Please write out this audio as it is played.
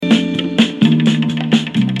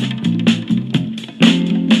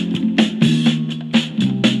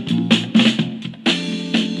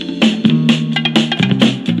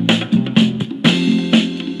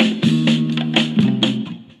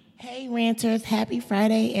listeners, happy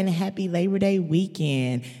Friday and happy Labor Day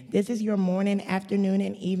weekend. This is your morning, afternoon,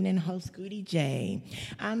 and evening host, Scooty J.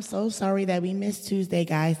 I'm so sorry that we missed Tuesday,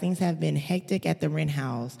 guys. Things have been hectic at the Rent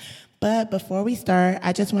House. But before we start,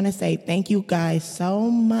 I just want to say thank you guys so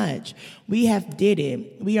much. We have did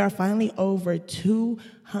it. We are finally over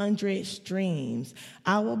 200 streams.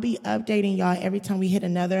 I will be updating y'all every time we hit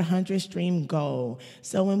another 100 stream goal.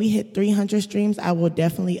 So when we hit 300 streams, I will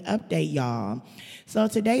definitely update y'all. So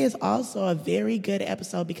today is also a very good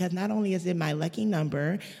episode because not only is it my lucky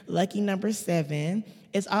number 7,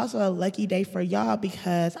 it's also a lucky day for y'all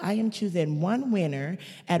because I am choosing one winner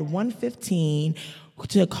at 1:15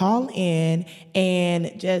 to call in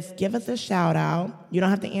and just give us a shout out. You don't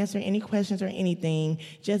have to answer any questions or anything.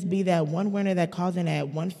 Just be that one winner that calls in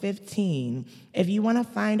at 1:15. If you want to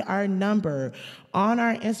find our number on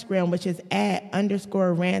our Instagram, which is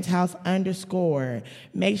 @_ranthouse_,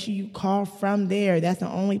 make sure you call from there. That's the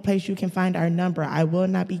only place you can find our number. I will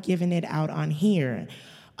not be giving it out on here.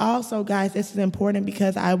 Also, guys, this is important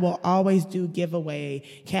because I will always do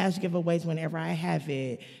cash giveaways whenever I have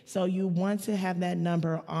it. So you want to have that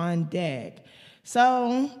number on deck.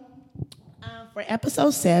 So for episode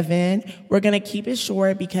 7, we're going to keep it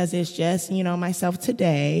short because it's just, myself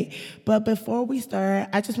today. But before we start,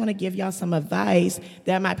 I just want to give y'all some advice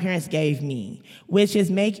that my parents gave me, which is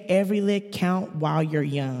make every lick count while you're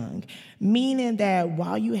young. Meaning that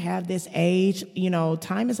while you have this age,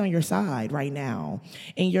 time is on your side right now.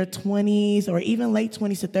 In your 20s or even late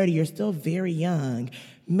 20s to 30, you're still very young.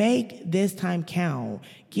 Make this time count.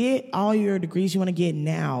 Get all your degrees you want to get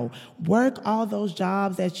now. Work all those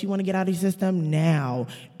jobs that you want to get out of your system now.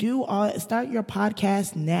 Start your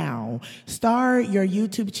podcast now. Start your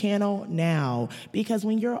YouTube channel now. Because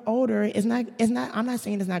when you're older, I'm not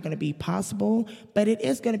saying it's not going to be possible, but it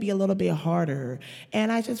is going to be a little bit harder. And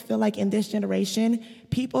I just feel like in this generation,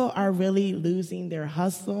 people are really losing their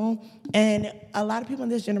hustle. And a lot of people in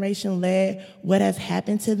this generation let what has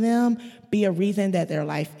happened to them be a reason that their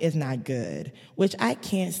life is not good, which I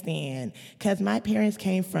can't stand because my parents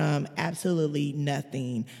came from absolutely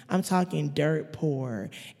nothing. I'm talking dirt poor,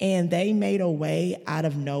 and they made a way out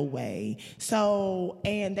of no way. So,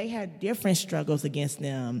 and they had different struggles against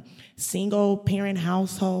them. Single parent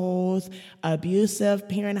households, abusive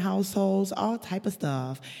parent households, all type of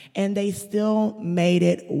stuff. And they still made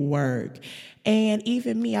it work. And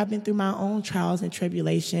even me, I've been through my own trials and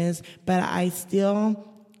tribulations, but I still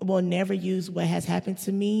will never use what has happened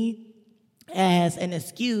to me as an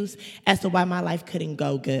excuse as to why my life couldn't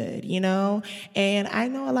go good, And I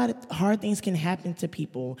know a lot of hard things can happen to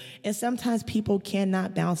people, and sometimes people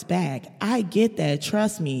cannot bounce back. I get that,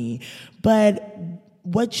 trust me. But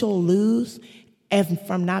what you'll lose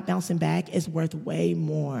from not bouncing back is worth way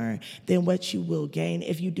more than what you will gain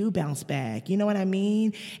if you do bounce back. You know what I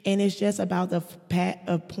mean? And it's just about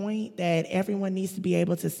a point that everyone needs to be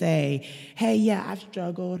able to say, hey, yeah, I've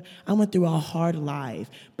struggled. I went through a hard life.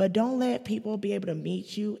 But don't let people be able to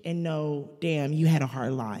meet you and know, damn, you had a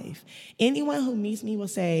hard life. Anyone who meets me will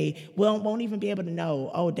say, won't even be able to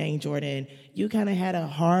know, oh, dang, Jordan, you kind of had a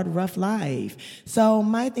hard, rough life. So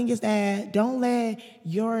my thing is that don't let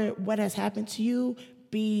what has happened to you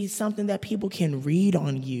be something that people can read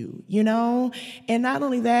on you, And not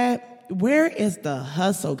only that, where is the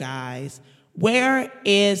hustle, guys? Where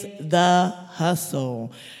is the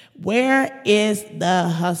hustle? Where is the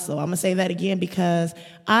hustle? I'm going to say that again because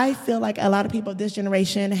I feel like a lot of people of this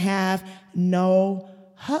generation have no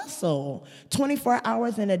hustle. 24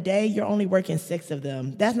 hours in a day, you're only working 6 of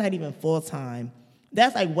them. That's not even full time.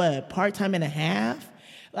 That's like what, part-time and a half?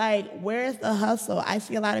 Like, where's the hustle? I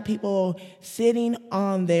see a lot of people sitting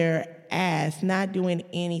on their ass, not doing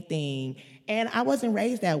anything. And I wasn't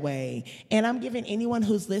raised that way. And I'm giving anyone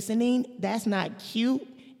who's listening, that's not cute.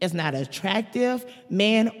 It's not attractive,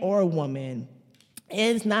 man or woman.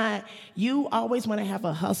 It's not, you always want to have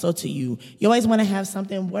a hustle to you. You always want to have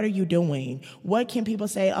something. What are you doing? What can people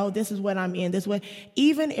say? Oh, this is what I'm in.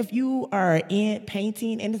 Even if you are in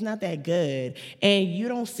painting and it's not that good and you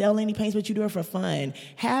don't sell any paints, but you do it for fun,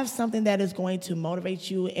 have something that is going to motivate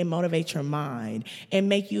you and motivate your mind and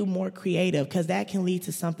make you more creative because that can lead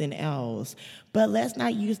to something else. But let's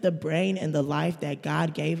not use the brain and the life that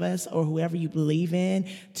God gave us or whoever you believe in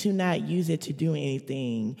to not use it to do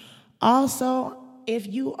anything. Also, if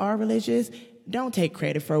you are religious, don't take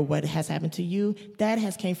credit for what has happened to you. That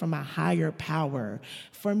has came from a higher power.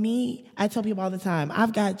 For me, I tell people all the time,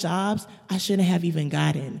 I've got jobs I shouldn't have even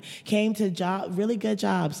gotten. Came to really good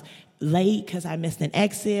jobs late because I missed an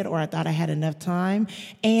exit or I thought I had enough time,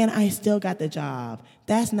 and I still got the job.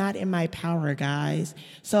 That's not in my power, guys.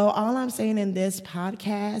 So all I'm saying in this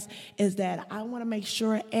podcast is that I want to make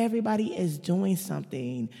sure everybody is doing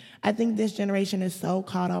something. I think this generation is so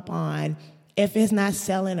caught up on, if it's not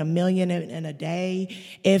selling 1 million in a day,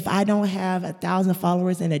 if I don't have 1,000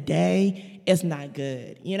 followers in a day, it's not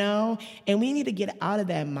good, you know? And we need to get out of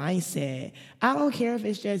that mindset. I don't care if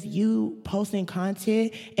it's just you posting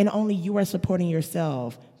content and only you are supporting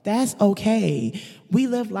yourself. That's okay. We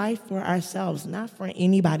live life for ourselves, not for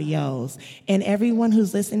anybody else. And everyone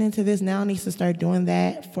who's listening to this now needs to start doing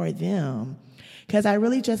that for them. Because I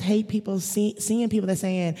really just hate people seeing people that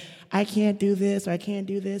saying, I can't do this or I can't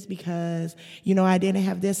do this because, I didn't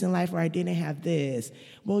have this in life or I didn't have this.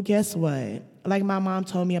 Well, guess what? Like my mom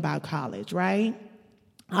told me about college, right?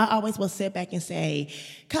 I always will sit back and say,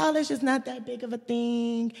 college is not that big of a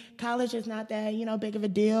thing. College is not that, big of a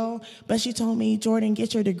deal. But she told me, Jordan,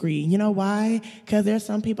 get your degree. You know why? Because there's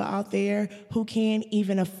some people out there who can't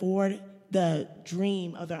even afford the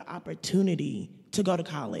dream of their opportunity to go to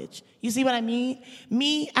college. You see what I mean?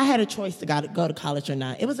 Me, I had a choice to go to college or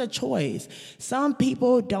not. It was a choice. Some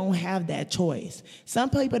people don't have that choice. Some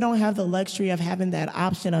people don't have the luxury of having that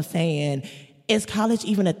option of saying, is college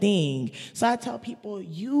even a thing? So I tell people,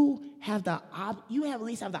 you at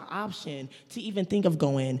least have the option to even think of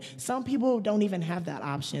going. Some people don't even have that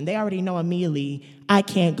option. They already know immediately, I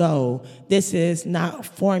can't go. This is not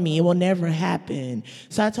for me. It will never happen.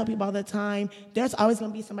 So I tell people all the time, there's always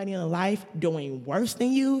going to be somebody in life doing worse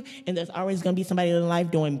than you, and there's always going to be somebody in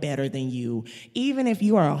life doing better than you. Even if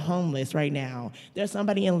you are homeless right now, there's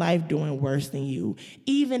somebody in life doing worse than you.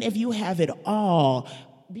 Even if you have it all,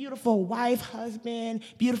 beautiful wife, husband,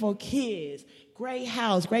 beautiful kids, great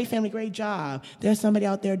house, great family, great job. There's somebody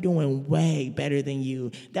out there doing way better than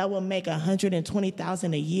you that will make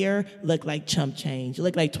 $120,000 a year look like chump change,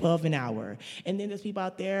 look like 12 an hour. And then there's people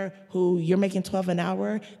out there who you're making 12 an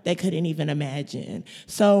hour they couldn't even imagine.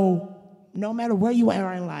 So no matter where you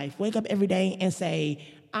are in life, wake up every day and say,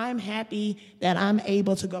 I'm happy that I'm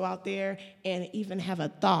able to go out there and even have a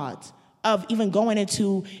thought of even going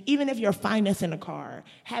into, even if you're financing a car,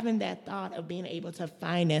 having that thought of being able to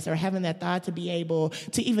finance or having that thought to be able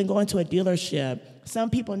to even go into a dealership.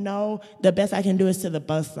 Some people know the best I can do is to the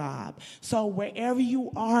bus stop. So wherever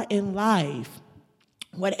you are in life,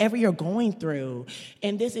 whatever you're going through,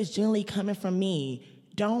 and this is generally coming from me,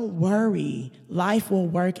 don't worry. Life will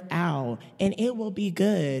work out and it will be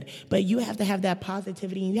good. But you have to have that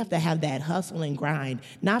positivity and you have to have that hustle and grind,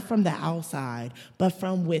 not from the outside, but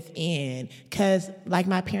from within. Because like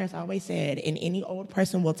my parents always said, and any old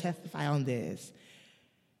person will testify on this,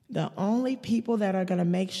 the only people that are going to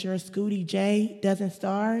make sure Scooty J doesn't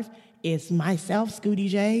starve is myself, Scooty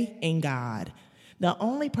J, and God. The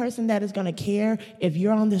only person that is going to care if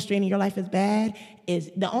you're on the street and your life is bad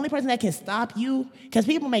is the only person that can stop you, because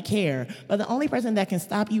people may care, but the only person that can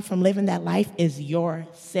stop you from living that life is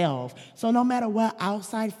yourself. So no matter what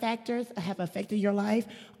outside factors have affected your life,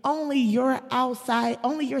 only yourself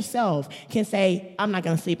can say, I'm not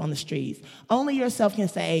going to sleep on the streets. Only yourself can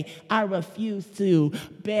say, I refuse to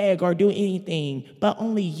beg or do anything. But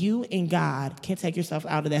only you and God can take yourself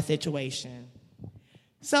out of that situation.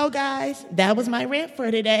 So, guys, that was my rant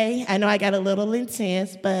for today. I know I got a little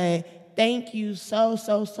intense, but thank you so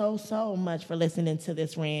much for listening to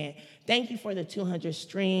this rant. Thank you for the 200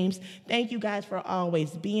 streams. Thank you guys for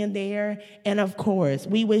always being there. And, of course,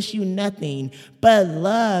 we wish you nothing but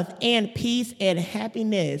love and peace and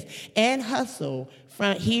happiness and hustle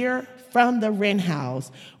from the Rent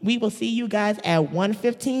House. We will see you guys at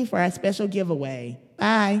 1:15 for our special giveaway.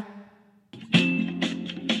 Bye.